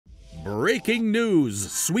Breaking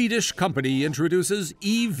news! Swedish company introduces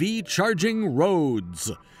EV charging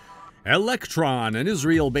roads. ElectReon, an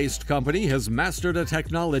Israel-based company, has mastered a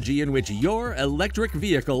technology in which your electric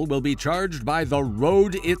vehicle will be charged by the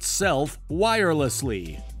road itself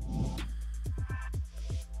wirelessly.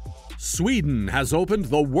 Sweden has opened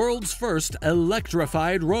the world's first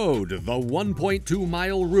electrified road. The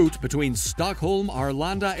 1.2-mile route between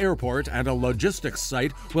Stockholm-Arlanda Airport and a logistics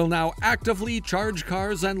site will now actively charge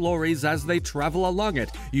cars and lorries as they travel along it,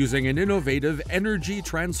 using an innovative energy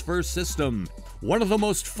transfer system. One of the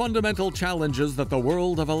most fundamental challenges that the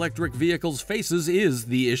world of electric vehicles faces is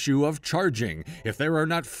the issue of charging. If there are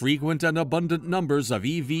not frequent and abundant numbers of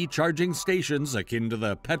EV charging stations akin to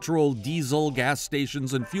the petrol, diesel, gas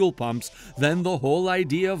stations, and fuel pumps, then the whole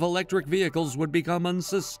idea of electric vehicles would become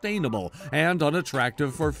unsustainable and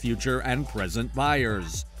unattractive for future and present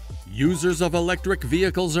buyers. Users of electric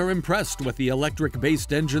vehicles are impressed with the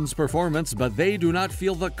electric-based engine's performance, but they do not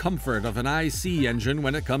feel the comfort of an IC engine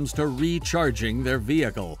when it comes to recharging their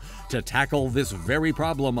vehicle. To tackle this very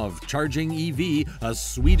problem of charging EV, a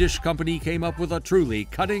Swedish company came up with a truly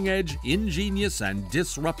cutting-edge, ingenious, and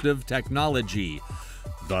disruptive technology: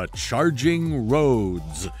 the charging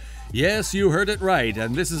roads. Yes, you heard it right,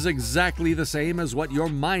 and this is exactly the same as what your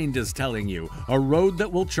mind is telling you: a road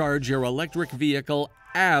that will charge your electric vehicle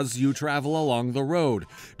as you travel along the road.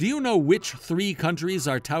 Do you know which 3 countries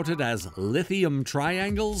are touted as lithium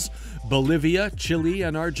triangles? Bolivia, Chile,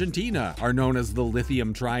 and Argentina are known as the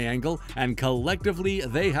Lithium Triangle, and collectively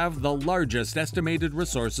they have the largest estimated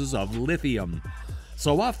resources of lithium.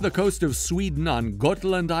 So off the coast of Sweden on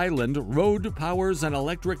Gotland Island, road powers and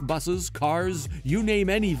electric buses, cars, you name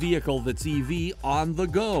any vehicle that's EV on the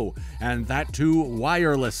go. And that too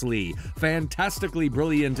wirelessly. Fantastically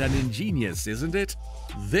brilliant and ingenious, isn't it?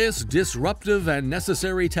 This disruptive and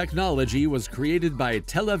necessary technology was created by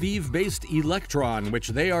Tel Aviv-based ElectReon, which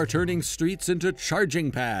they are turning streets into charging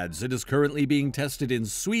pads. It is currently being tested in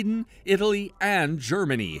Sweden, Italy, and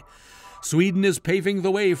Germany. Sweden is paving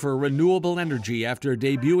the way for renewable energy after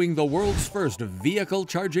debuting the world's first vehicle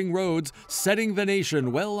charging roads, setting the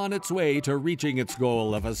nation well on its way to reaching its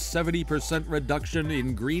goal of a 70% reduction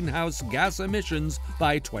in greenhouse gas emissions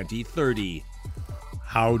by 2030.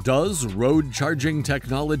 How does road charging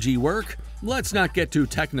technology work? Let's not get too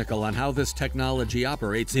technical on how this technology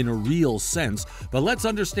operates in a real sense, but let's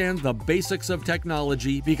understand the basics of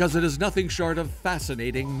technology because it is nothing short of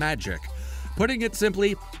fascinating magic. Putting it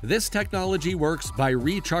simply, this technology works by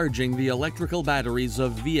recharging the electrical batteries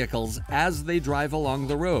of vehicles as they drive along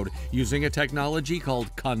the road, using a technology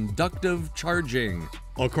called conductive charging.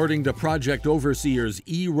 According to project overseers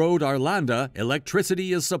E-Road Arlanda,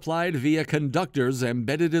 electricity is supplied via conductors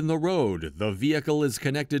embedded in the road. The vehicle is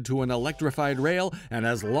connected to an electrified rail, and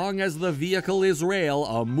as long as the vehicle is rail,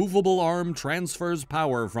 a movable arm transfers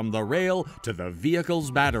power from the rail to the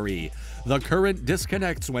vehicle's battery. The current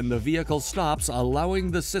disconnects when the vehicle stops,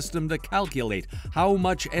 allowing the system to calculate how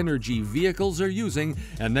much energy vehicles are using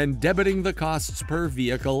and then debiting the costs per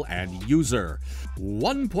vehicle and user.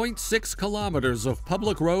 1.6 kilometers of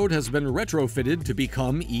public road has been retrofitted to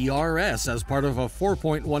become ERS as part of a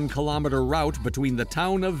 4.1-kilometer route between the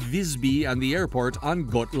town of Visby and the airport on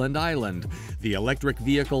Gotland Island. The electric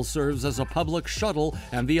vehicle serves as a public shuttle,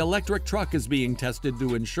 and the electric truck is being tested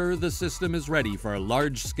to ensure the system is ready for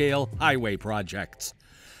large-scale highway projects.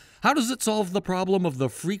 How does it solve the problem of the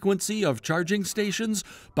frequency of charging stations?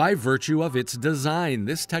 By virtue of its design,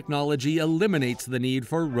 this technology eliminates the need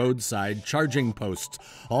for roadside charging posts.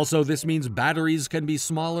 Also, this means batteries can be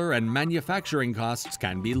smaller and manufacturing costs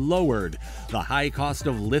can be lowered. The high cost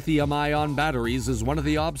of lithium-ion batteries is one of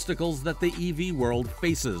the obstacles that the EV world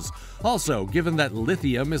faces. Also, given that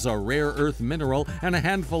lithium is a rare earth mineral and a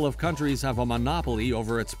handful of countries have a monopoly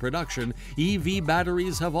over its production, EV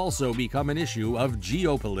batteries have also become an issue of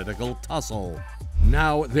geopolitical tussle.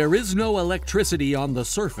 Now, there is no electricity on the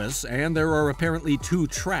surface, and there are apparently 2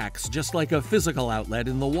 tracks, just like a physical outlet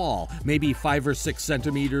in the wall, maybe 5 or 6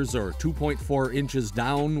 centimeters or 2.4 inches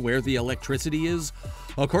down where the electricity is.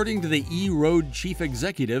 According to the E-Road chief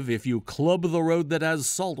executive, if you club the road that has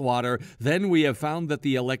salt water, then we have found that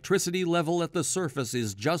the electricity level at the surface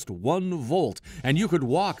is just 1 volt, and you could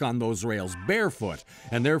walk on those rails barefoot,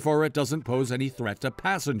 and therefore it doesn't pose any threat to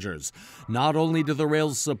passengers. Not only do the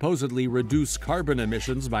rails supposedly reduce carbon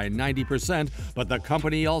emissions by 90%, but the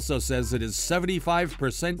company also says it is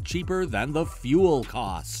 75% cheaper than the fuel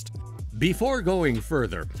cost. Before going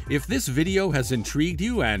further, if this video has intrigued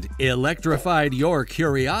you and electrified your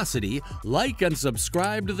curiosity, like and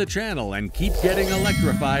subscribe to the channel and keep getting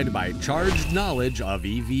electrified by charged knowledge of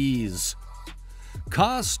EVs.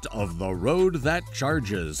 Cost of the road that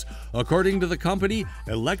charges. According to the company,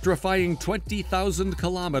 electrifying 20,000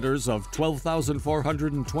 kilometers of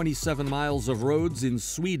 12,427 miles of roads in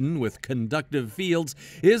Sweden with conductive fields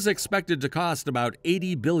is expected to cost about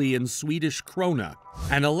 80 billion Swedish krona.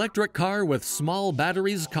 An electric car with small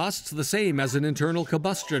batteries costs the same as an internal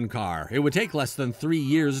combustion car. It would take less than 3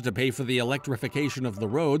 years to pay for the electrification of the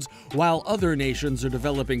roads. While other nations are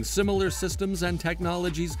developing similar systems and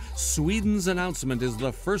technologies, Sweden's announcement is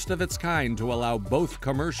the first of its kind to allow both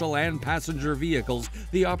commercial and passenger vehicles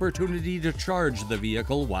the opportunity to charge the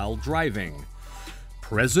vehicle while driving.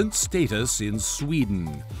 Present status in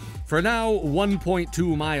Sweden. For now,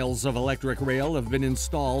 1.2 miles of electric rail have been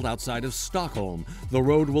installed outside of Stockholm. The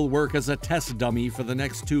road will work as a test dummy for the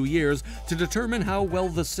next 2 years to determine how well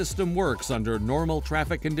the system works under normal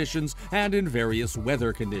traffic conditions and in various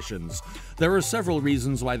weather conditions. There are several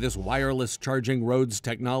reasons why this wireless charging roads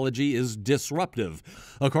technology is disruptive.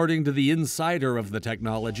 According to the insider of the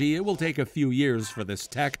technology, it will take a few years for this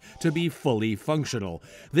tech to be fully functional.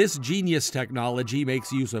 This genius technology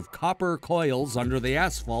makes use of copper coils under the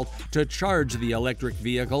asphalt to charge the electric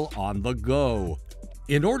vehicle on the go.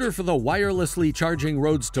 In order for the wirelessly charging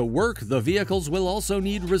roads to work, the vehicles will also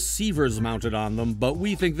need receivers mounted on them, but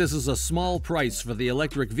we think this is a small price for the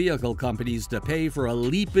electric vehicle companies to pay for a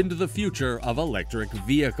leap into the future of electric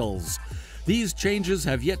vehicles. These changes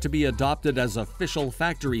have yet to be adopted as official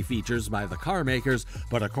factory features by the car makers,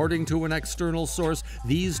 but according to an external source,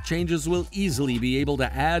 these changes will easily be able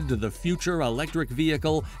to add to the future electric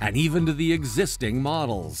vehicle and even to the existing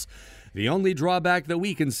models. The only drawback that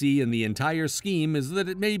we can see in the entire scheme is that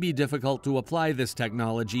it may be difficult to apply this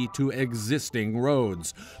technology to existing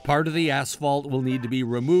roads. Part of the asphalt will need to be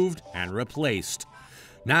removed and replaced.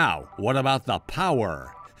 Now, what about the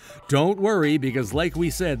power? Don't worry, because like we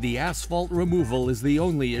said, the asphalt removal is the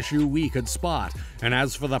only issue we could spot. And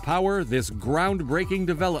as for the power, this groundbreaking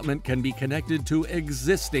development can be connected to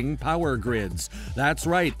existing power grids. That's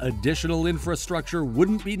right, additional infrastructure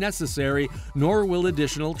wouldn't be necessary, nor will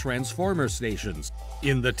additional transformer stations.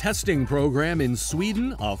 In the testing program in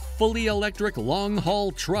Sweden, a fully electric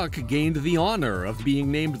long-haul truck gained the honor of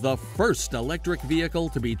being named the first electric vehicle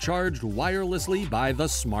to be charged wirelessly by the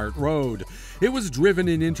smart road. It was driven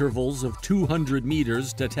in intervals of 200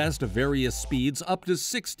 meters to test various speeds up to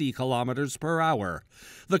 60 kilometers per hour.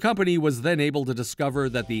 The company was then able to discover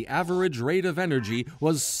that the average rate of energy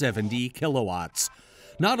was 70 kilowatts.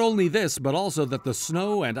 Not only this, but also that the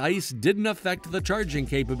snow and ice didn't affect the charging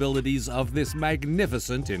capabilities of this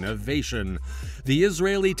magnificent innovation. The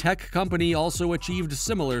Israeli tech company also achieved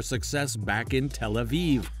similar success back in Tel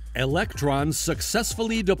Aviv. ElectReon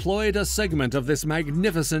successfully deployed a segment of this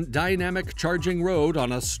magnificent dynamic charging road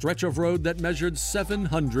on a stretch of road that measured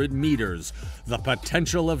 700 meters. The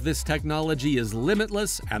potential of this technology is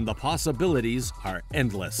limitless and the possibilities are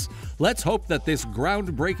endless. Let's hope that this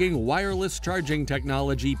groundbreaking wireless charging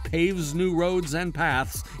technology paves new roads and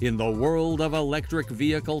paths in the world of electric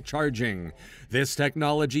vehicle charging. This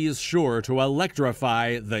technology is sure to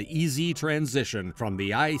electrify the easy transition from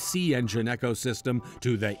the IC engine ecosystem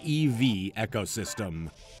to the EV ecosystem.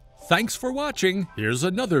 Thanks for watching. Here's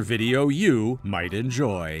another video you might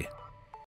enjoy.